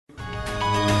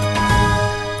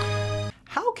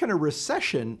can a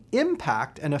recession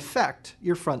impact and affect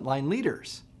your frontline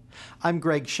leaders? I'm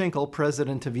Greg Schenkel,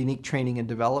 President of Unique Training and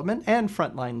Development and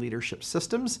Frontline Leadership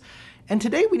Systems, and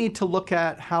today we need to look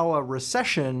at how a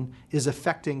recession is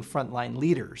affecting frontline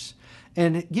leaders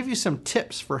and give you some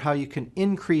tips for how you can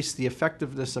increase the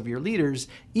effectiveness of your leaders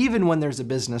even when there's a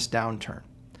business downturn.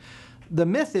 The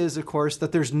myth is, of course,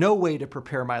 that there's no way to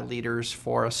prepare my leaders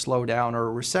for a slowdown or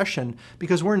a recession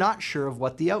because we're not sure of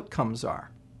what the outcomes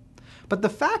are. But the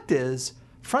fact is,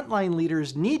 frontline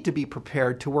leaders need to be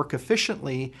prepared to work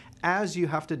efficiently as you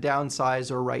have to downsize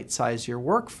or right-size your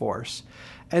workforce.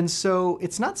 And so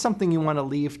it's not something you want to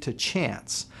leave to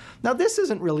chance. Now, this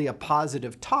isn't really a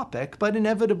positive topic, but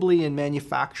inevitably in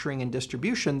manufacturing and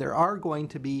distribution, there are going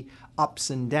to be ups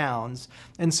and downs.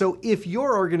 And so if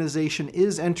your organization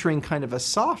is entering kind of a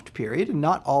soft period, and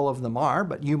not all of them are,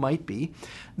 but you might be,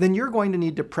 then you're going to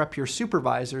need to prep your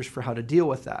supervisors for how to deal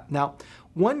with that. Now,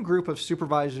 one group of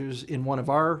supervisors in one of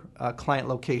our client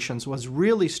locations was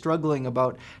really struggling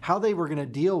about how they were going to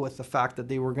deal with the fact that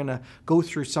they were going to go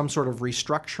through some sort of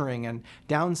restructuring and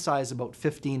downsize about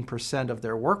 15% of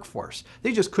their workforce.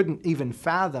 They just couldn't even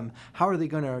fathom how are they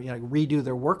going to redo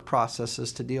their work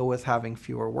processes to deal with having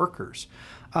fewer workers.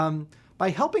 By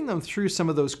helping them through some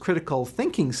of those critical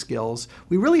thinking skills,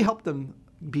 we really helped them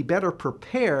be better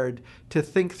prepared to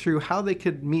think through how they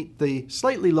could meet the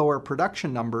slightly lower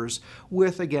production numbers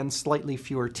with, again, slightly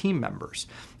fewer team members.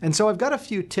 And so I've got a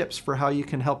few tips for how you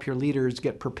can help your leaders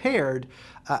get prepared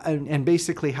and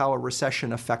basically how a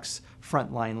recession affects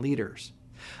frontline leaders.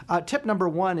 Tip number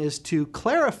one is to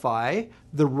clarify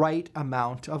the right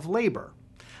amount of labor.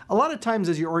 A lot of times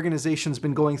as your organization's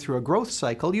been going through a growth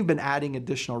cycle, you've been adding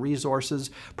additional resources,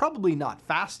 probably not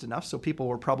fast enough, so people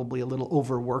were probably a little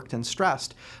overworked and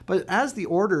stressed. But as the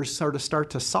orders sort of start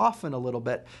to soften a little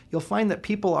bit, you'll find that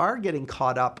people are getting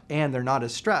caught up and they're not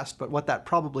as stressed. But what that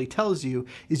probably tells you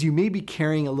is you may be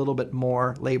carrying a little bit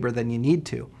more labor than you need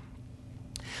to.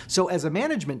 So as a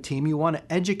management team, you want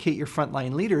to educate your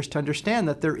frontline leaders to understand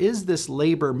that there is this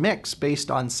labor mix based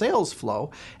on sales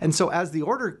flow. And so as the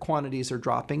order quantities are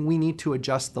dropping, we need to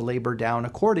adjust the labor down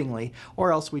accordingly,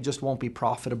 or else we just won't be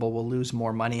profitable. We'll lose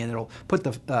more money and it'll put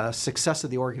the success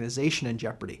of the organization in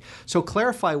jeopardy. So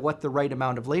clarify what the right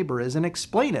amount of labor is and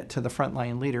explain it to the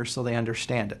frontline leaders so they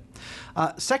understand it.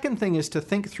 Second thing is to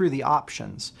think through the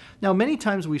options. Now, many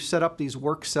times we've set up these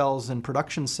work cells and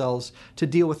production cells to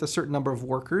deal with a certain number of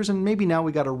workers, and maybe now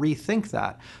we got to rethink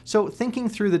that. So thinking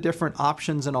through the different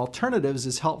options and alternatives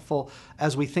is helpful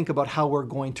as we think about how we're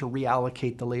going to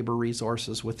reallocate the labor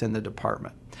resources within the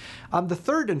department. The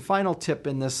third and final tip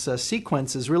in this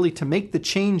sequence is really to make the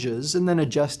changes and then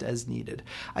adjust as needed.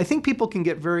 I think people can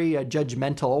get very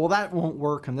judgmental. Well, that won't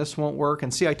work and this won't work,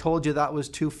 and see, I told you that was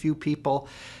too few people.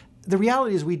 The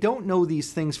reality is we don't know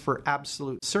these things for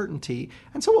absolute certainty.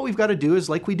 And so what we've got to do is,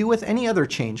 like we do with any other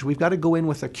change, we've got to go in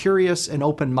with a curious and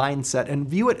open mindset and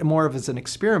view it more of as an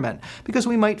experiment, because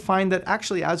we might find that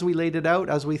actually as we laid it out,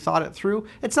 as we thought it through,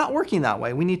 it's not working that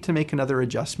way. We need to make another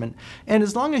adjustment. And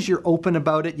as long as you're open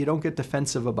about it, you don't get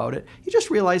defensive about it, you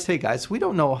just realize, hey guys, we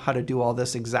don't know how to do all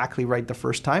this exactly right the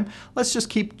first time. Let's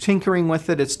just keep tinkering with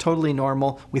it. It's totally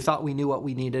normal. We thought we knew what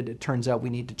we needed. It turns out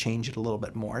we need to change it a little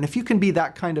bit more. And if you can be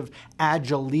that kind of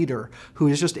agile leader who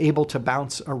is just able to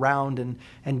bounce around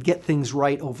and get things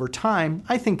right over time,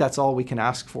 I think that's all we can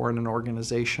ask for in an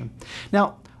organization.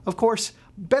 Now, of course,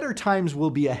 better times will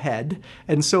be ahead.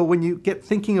 And so when you get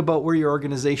thinking about where your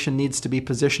organization needs to be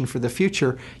positioned for the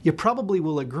future, you probably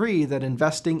will agree that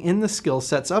investing in the skill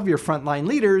sets of your frontline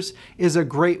leaders is a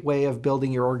great way of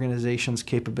building your organization's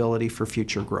capability for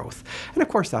future growth. And of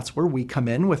course, that's where we come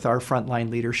in with our Frontline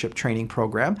Leadership Training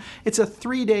Program. It's a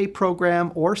 3-day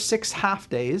program or 6 half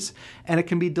days, and it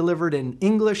can be delivered in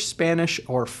English, Spanish,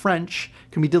 or French.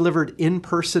 It can be delivered in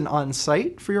person on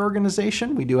site for your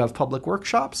organization. We do have public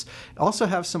workshops. Also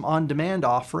have some on-demand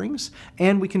offerings,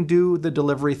 and we can do the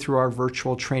delivery through our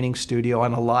virtual training studio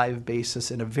on a live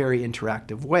basis in a very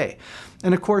interactive way.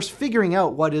 And of course, figuring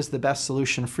out what is the best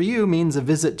solution for you means a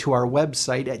visit to our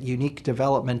website at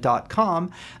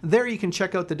uniquedevelopment.com. There you can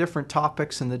check out the different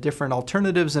topics and the different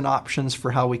alternatives and options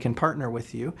for how we can partner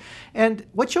with you. And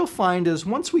what you'll find is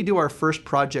once we do our first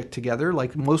project together,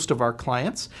 like most of our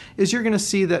clients, is you're going to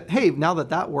see that, hey, now that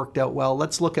that worked out well,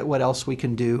 let's look at what else we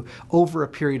can do over a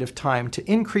period of time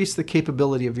to increase the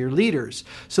capability of your leaders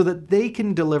so that they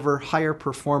can deliver higher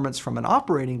performance from an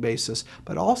operating basis,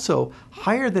 but also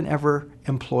higher than ever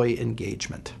employee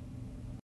engagement.